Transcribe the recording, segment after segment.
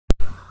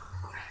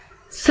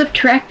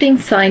Subtracting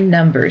signed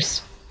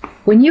numbers.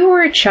 When you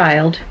were a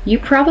child, you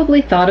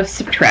probably thought of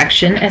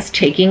subtraction as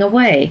taking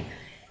away.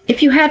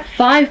 If you had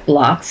 5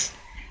 blocks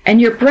and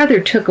your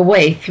brother took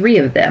away 3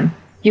 of them,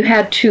 you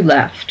had 2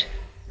 left.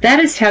 That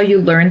is how you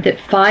learned that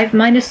 5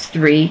 minus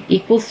 3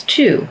 equals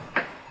 2.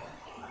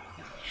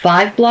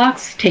 5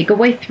 blocks take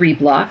away 3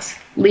 blocks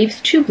leaves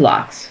 2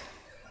 blocks.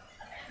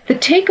 The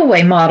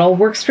takeaway model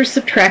works for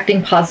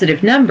subtracting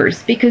positive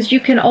numbers because you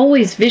can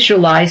always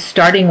visualize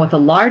starting with a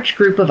large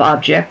group of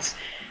objects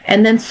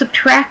and then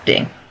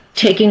subtracting,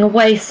 taking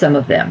away some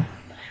of them.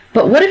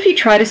 But what if you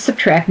try to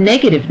subtract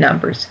negative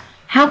numbers?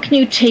 How can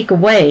you take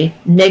away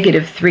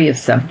 -3 of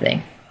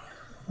something?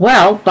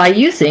 Well, by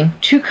using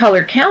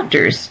 2-color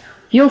counters,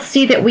 you'll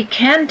see that we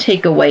can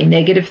take away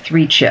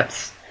 -3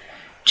 chips.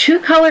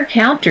 2-color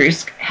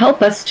counters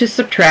help us to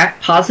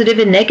subtract positive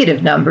and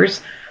negative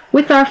numbers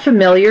with our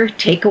familiar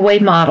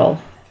takeaway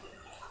model.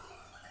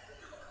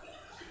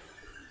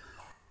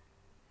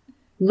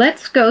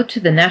 Let's go to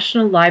the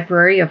National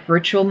Library of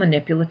Virtual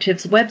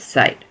Manipulatives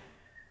website.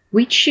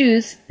 We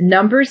choose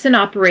Numbers and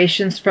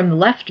Operations from the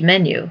left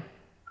menu,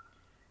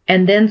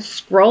 and then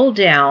scroll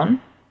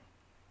down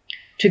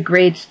to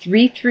grades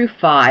 3 through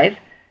 5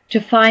 to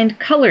find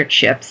Color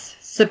Chips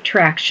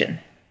Subtraction.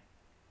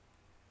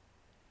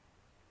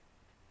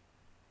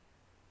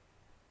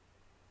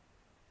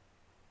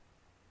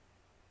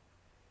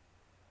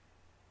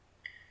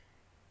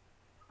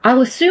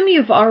 I'll assume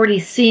you've already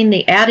seen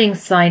the Adding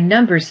Signed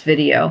Numbers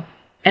video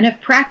and have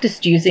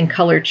practiced using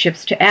color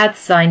chips to add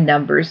signed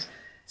numbers,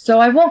 so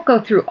I won't go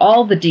through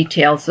all the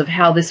details of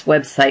how this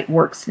website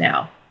works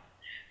now.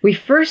 We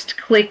first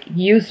click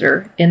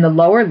User in the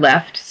lower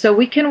left so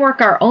we can work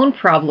our own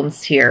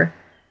problems here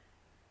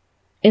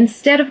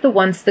instead of the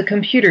ones the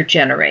computer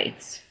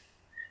generates.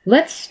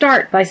 Let's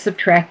start by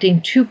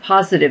subtracting 2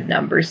 positive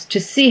numbers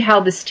to see how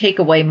this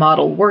takeaway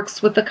model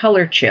works with the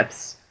color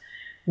chips.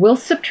 We'll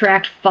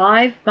subtract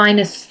 5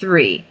 minus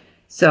 3.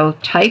 So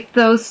type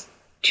those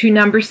 2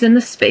 numbers in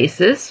the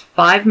spaces,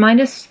 5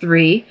 minus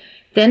 3,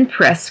 then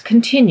press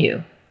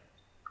Continue.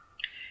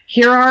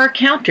 Here are our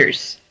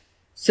counters.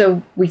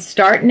 So we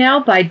start now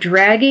by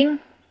dragging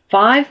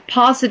 5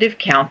 positive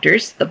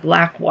counters, the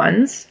black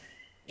ones,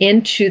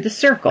 into the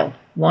circle.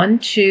 1,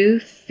 2,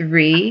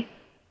 3,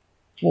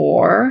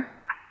 4,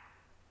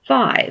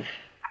 5.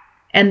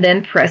 And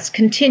then press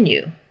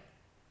Continue.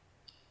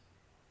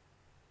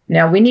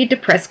 Now we need to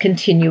press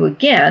Continue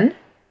again,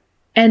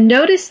 and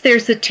notice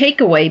there's a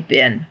takeaway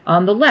bin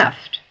on the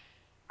left.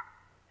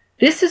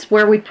 This is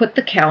where we put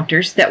the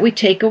counters that we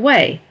take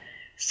away.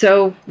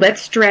 So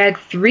let's drag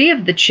 3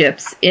 of the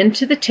chips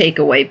into the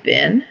takeaway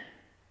bin.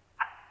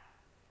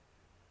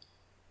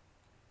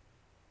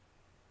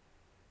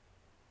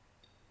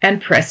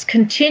 And press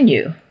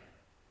Continue.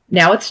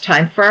 Now it's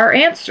time for our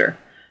answer.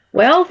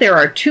 Well, there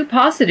are 2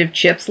 positive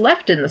chips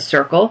left in the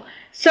circle,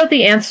 so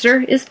the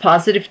answer is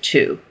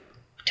 +2.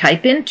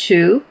 Type in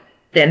 2,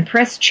 then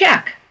press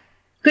Check.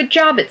 Good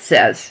job, it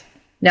says.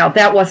 Now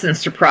that wasn't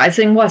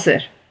surprising, was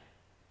it?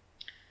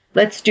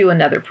 Let's do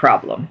another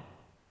problem.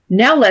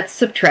 Now let's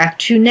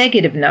subtract 2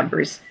 negative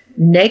numbers,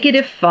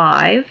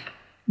 -5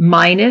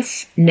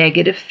 minus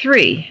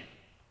 -3.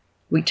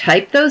 We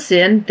type those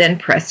in, then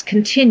press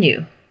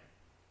Continue.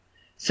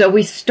 So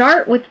we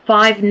start with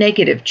 5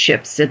 negative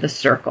chips in the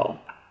circle.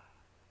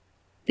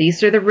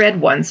 These are the red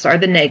ones, are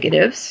the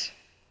negatives.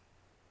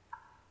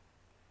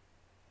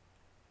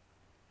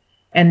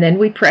 And then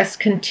we press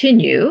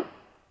Continue,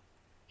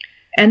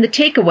 and the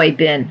takeaway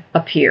bin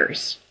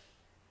appears.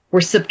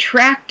 We're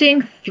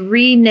subtracting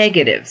 3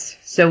 negatives,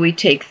 so we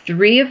take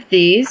 3 of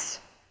these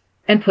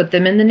and put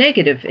them in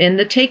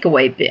the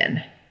takeaway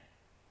bin.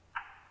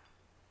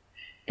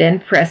 Then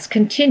press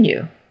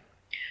Continue.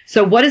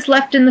 So what is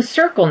left in the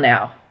circle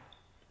now?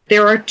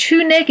 There are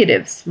 2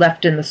 negatives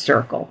left in the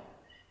circle.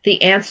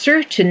 The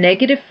answer to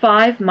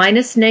 -5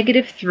 minus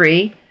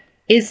 -3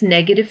 is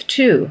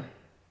 -2.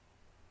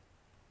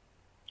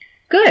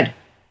 Good.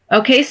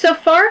 Okay, so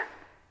far?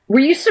 Were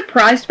you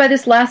surprised by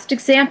this last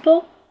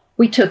example?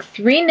 We took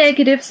 3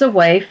 negatives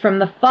away from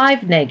the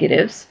 5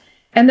 negatives,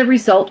 and the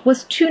result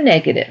was 2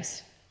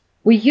 negatives.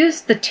 We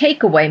used the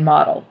takeaway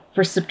model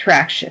for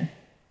subtraction.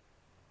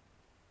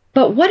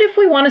 But what if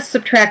we want to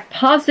subtract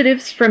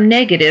positives from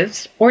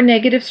negatives or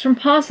negatives from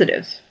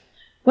positives?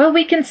 Well,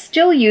 we can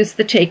still use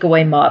the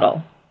takeaway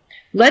model.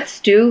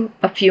 Let's do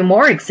a few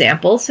more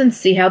examples and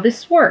see how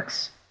this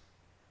works.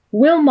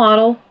 We'll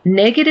model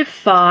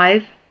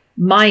 -5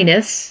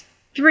 minus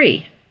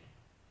 3.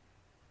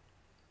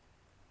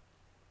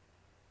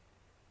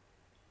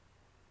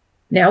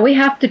 Now we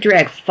have to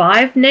drag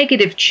 5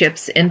 negative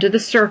chips into the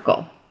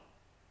circle.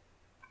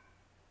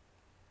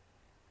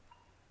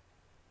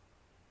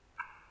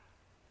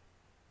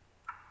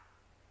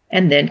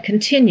 And then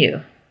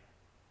Continue.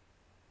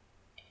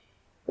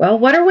 Well,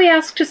 what are we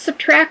asked to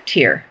subtract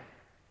here?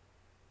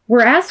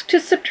 We're asked to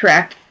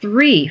subtract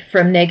 3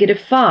 from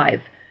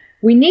 -5.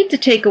 We need to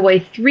take away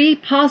 3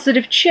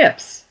 positive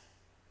chips,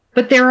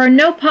 but there are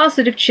no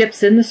positive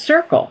chips in the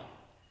circle.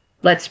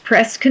 Let's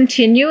press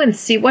Continue and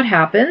see what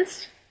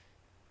happens.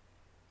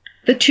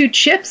 The two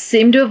chips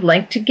seem to have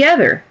linked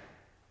together.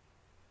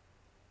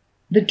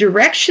 The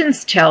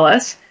directions tell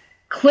us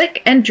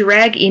click and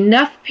drag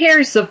enough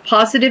pairs of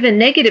positive and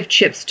negative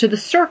chips to the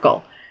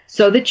circle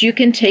so that you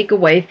can take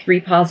away 3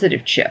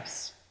 positive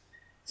chips.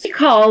 We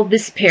call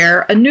this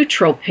pair a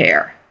neutral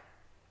pair.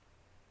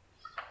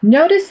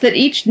 Notice that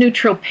each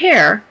neutral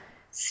pair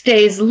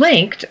stays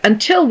linked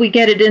until we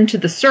get it into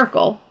the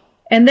circle,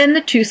 and then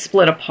the two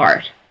split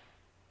apart.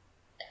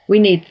 We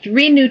need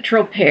 3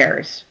 neutral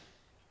pairs.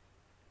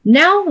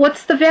 Now,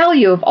 what's the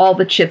value of all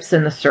the chips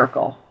in the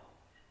circle?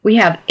 We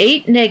have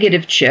 8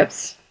 negative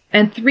chips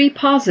and 3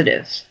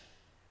 positives.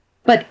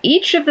 But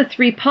each of the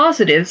 3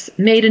 positives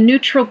made a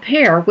neutral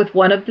pair with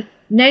one of the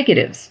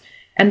negatives,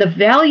 and the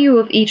value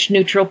of each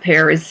neutral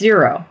pair is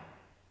 0.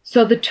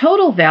 So the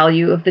total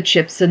value of the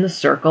chips in the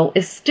circle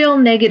is still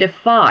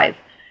 -5,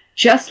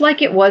 just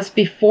like it was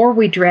before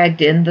we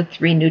dragged in the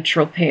 3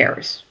 neutral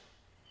pairs.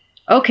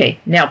 Okay,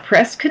 now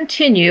press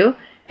continue,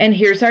 and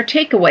here's our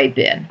takeaway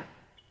bin.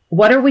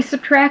 What are we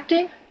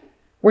subtracting?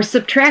 We're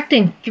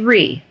subtracting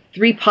 3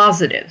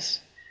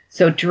 positives.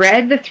 So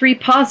drag the 3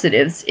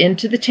 positives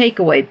into the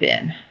takeaway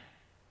bin.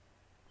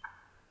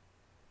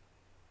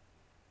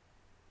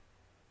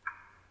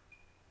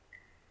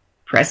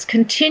 Press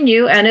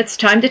continue, and it's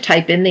time to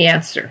type in the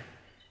answer.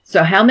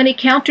 So how many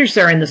counters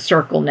are in the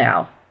circle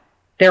now?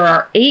 There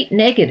are 8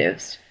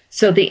 negatives,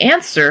 so the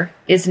answer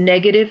is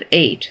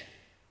 -8.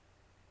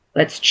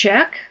 Let's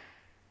check.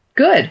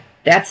 Good,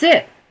 that's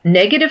it.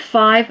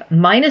 -5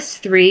 minus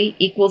 3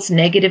 equals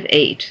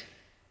 -8.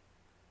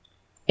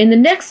 In the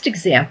next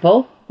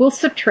example, we'll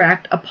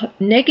subtract a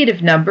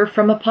negative number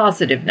from a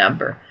positive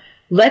number.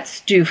 Let's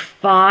do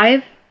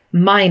 5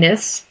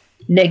 minus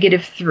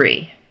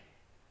 -3.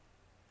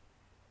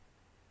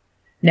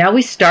 Now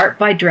we start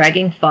by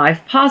dragging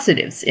 5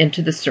 positives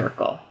into the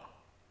circle.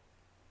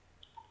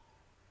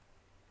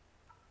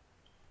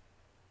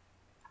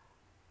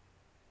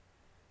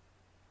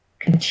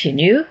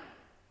 Continue.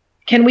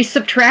 Can we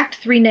subtract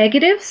 3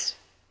 negatives?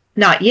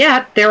 Not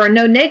yet. There are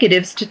no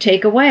negatives to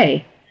take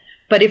away.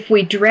 But if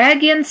we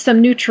drag in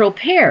some neutral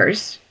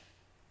pairs,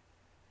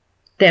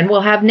 then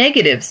we'll have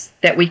negatives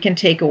that we can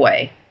take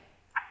away.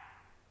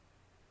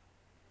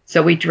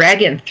 So we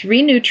drag in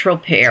 3 neutral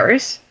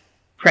pairs,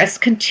 press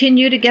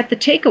continue to get the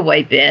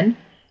takeaway bin,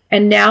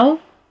 and now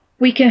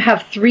we can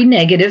have 3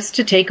 negatives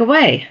to take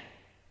away.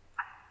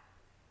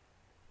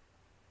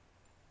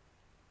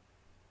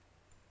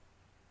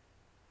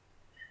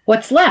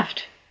 What's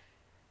left?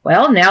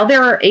 Well, now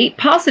there are 8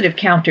 positive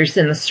counters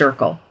in the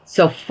circle,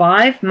 so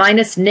 5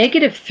 minus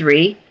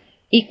 -3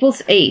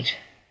 equals 8.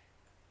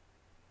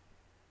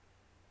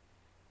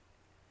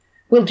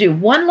 We'll do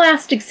one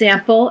last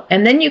example,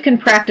 and then you can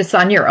practice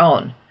on your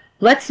own.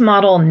 Let's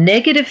model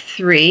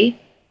 -3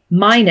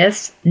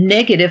 minus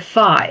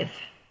 -5.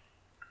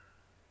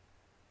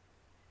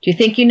 Do you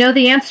think you know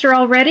the answer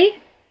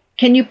already?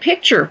 Can you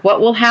picture what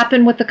will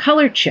happen with the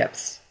colored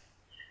chips?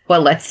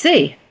 Well, let's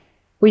see.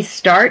 We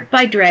start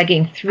by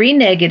dragging 3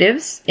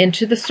 negatives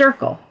into the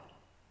circle.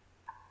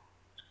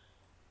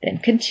 Then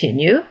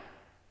continue.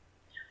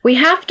 We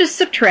have to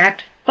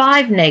subtract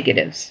 5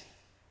 negatives.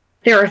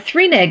 There are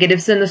 3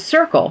 negatives in the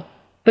circle,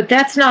 but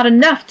that's not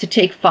enough to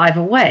take 5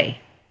 away.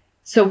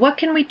 So what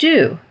can we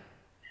do?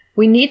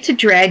 We need to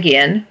drag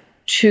in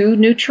 2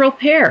 neutral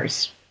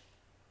pairs.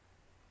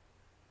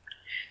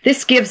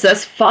 This gives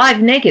us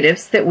 5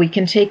 negatives that we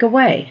can take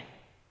away.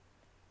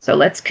 So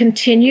let's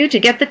continue to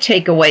get the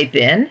takeaway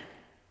bin.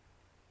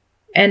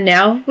 And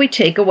now we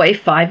take away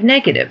 5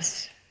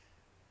 negatives.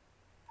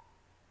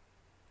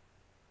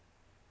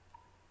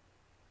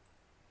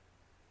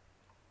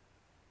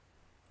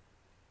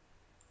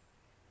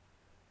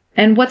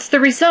 And what's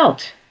the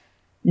result?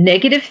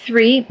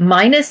 -3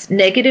 minus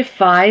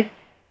 -5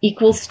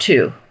 equals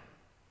 2.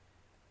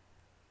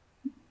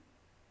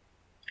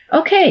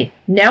 Okay,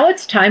 now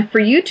it's time for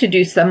you to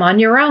do some on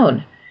your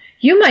own.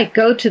 You might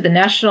go to the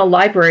National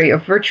Library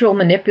of Virtual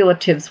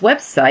Manipulatives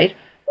website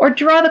or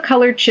draw the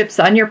colored chips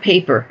on your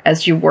paper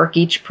as you work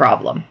each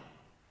problem.